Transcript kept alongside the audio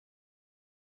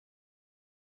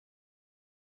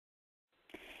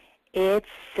It's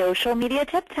social media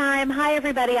tip time. Hi,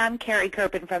 everybody. I'm Carrie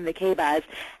Kerpen from the K-Buzz,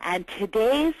 and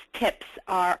today's tips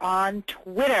are on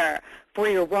Twitter for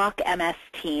your Walk MS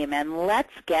team, and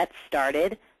let's get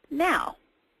started now.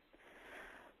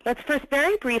 Let's first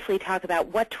very briefly talk about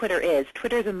what Twitter is.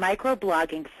 Twitter is a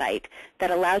microblogging site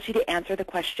that allows you to answer the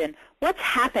question, what's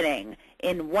happening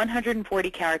in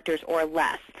 140 characters or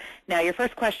less? Now, your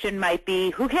first question might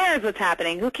be, who cares what's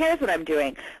happening? Who cares what I'm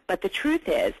doing? But the truth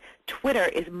is, Twitter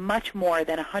is much more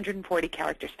than a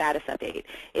 140-character status update.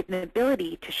 It's an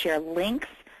ability to share links,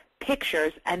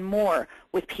 pictures, and more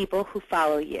with people who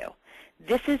follow you.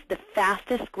 This is the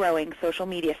fastest growing social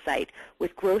media site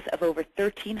with growth of over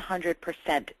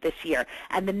 1,300% this year.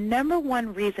 And the number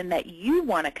one reason that you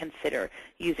want to consider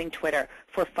using Twitter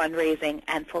for fundraising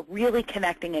and for really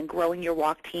connecting and growing your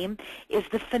Walk team is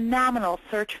the phenomenal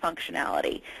search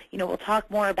functionality. You know, we'll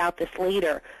talk more about this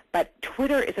later, but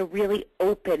Twitter is a really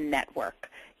open network.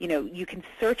 You know, you can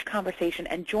search conversation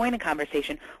and join a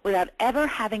conversation without ever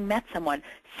having met someone,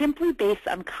 simply based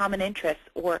on common interests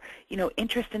or, you know,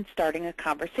 interest in starting a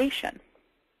conversation.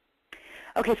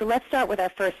 Okay, so let's start with our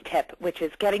first tip, which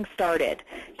is getting started.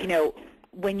 You know,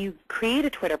 when you create a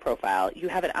Twitter profile, you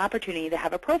have an opportunity to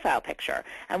have a profile picture.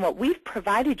 And what we've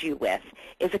provided you with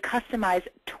is a customized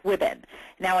Twibbon.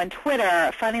 Now, on Twitter,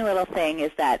 a funny little thing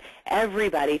is that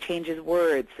everybody changes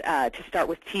words to start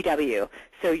with TW.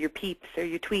 So your peeps or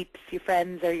your tweeps, your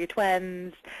friends or your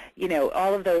twins, you know,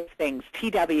 all of those things.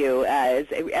 TW is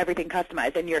everything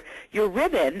customized. And your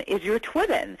ribbon is your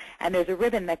Twibbon. And there's a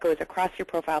ribbon that goes across your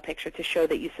profile picture to show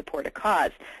that you support a cause.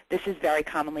 This is very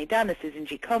commonly done. The Susan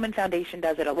G. Komen Foundation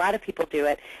does it. A lot of people do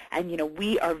it. And, you know,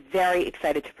 we are very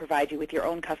excited to provide you with your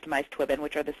own customized Twibbon,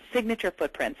 which are the signature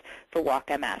footprints for Walk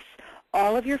MS.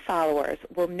 All of your followers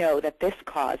will know that this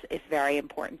cause is very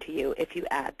important to you if you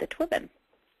add the Twibbon.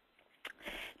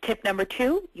 Tip number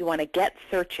 2, you want to get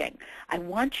searching. I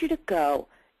want you to go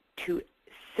to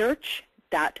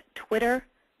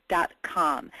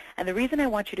search.twitter.com. And the reason I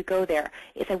want you to go there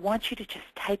is I want you to just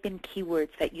type in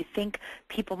keywords that you think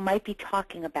people might be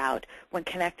talking about when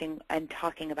connecting and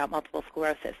talking about multiple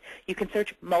sclerosis. You can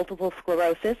search multiple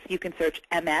sclerosis. You can search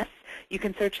MS. You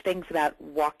can search things about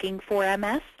walking for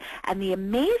MS. And the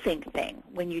amazing thing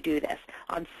when you do this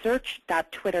on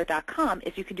search.twitter.com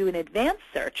is you can do an advanced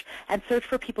search and search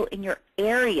for people in your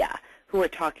area who are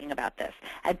talking about this,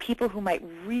 and people who might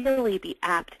really be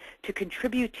apt to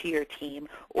contribute to your team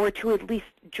or to at least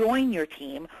join your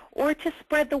team or to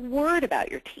spread the word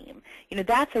about your team. You know,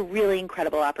 that's a really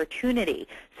incredible opportunity.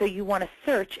 So you want to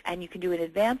search, and you can do an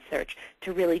advanced search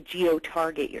to really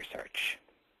geo-target your search.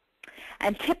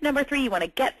 And tip number 3, you want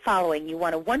to get following. You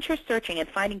want to, once you're searching and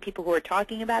finding people who are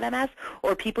talking about MS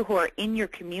or people who are in your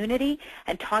community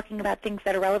and talking about things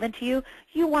that are relevant to you,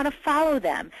 you want to follow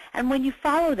them. And when you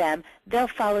follow them, they'll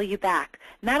follow you back.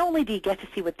 Not only do you get to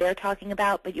see what they're talking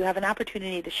about, but you have an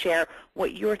opportunity to share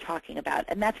what you're talking about.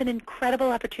 And that's an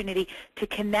incredible opportunity to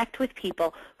connect with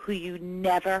people who you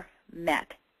never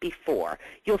met before.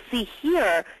 You'll see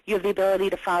here you have the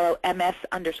ability to follow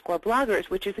MS_bloggers,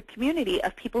 which is a community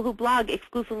of people who blog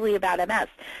exclusively about MS.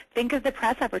 Think of the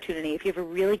press opportunity. If you have a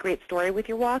really great story with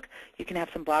your walk, you can have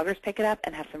some bloggers pick it up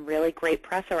and have some really great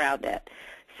press around it.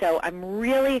 So I'm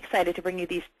really excited to bring you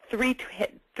these three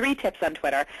tips on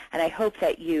Twitter, and I hope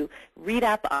that you read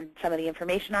up on some of the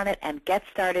information on it and get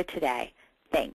started today.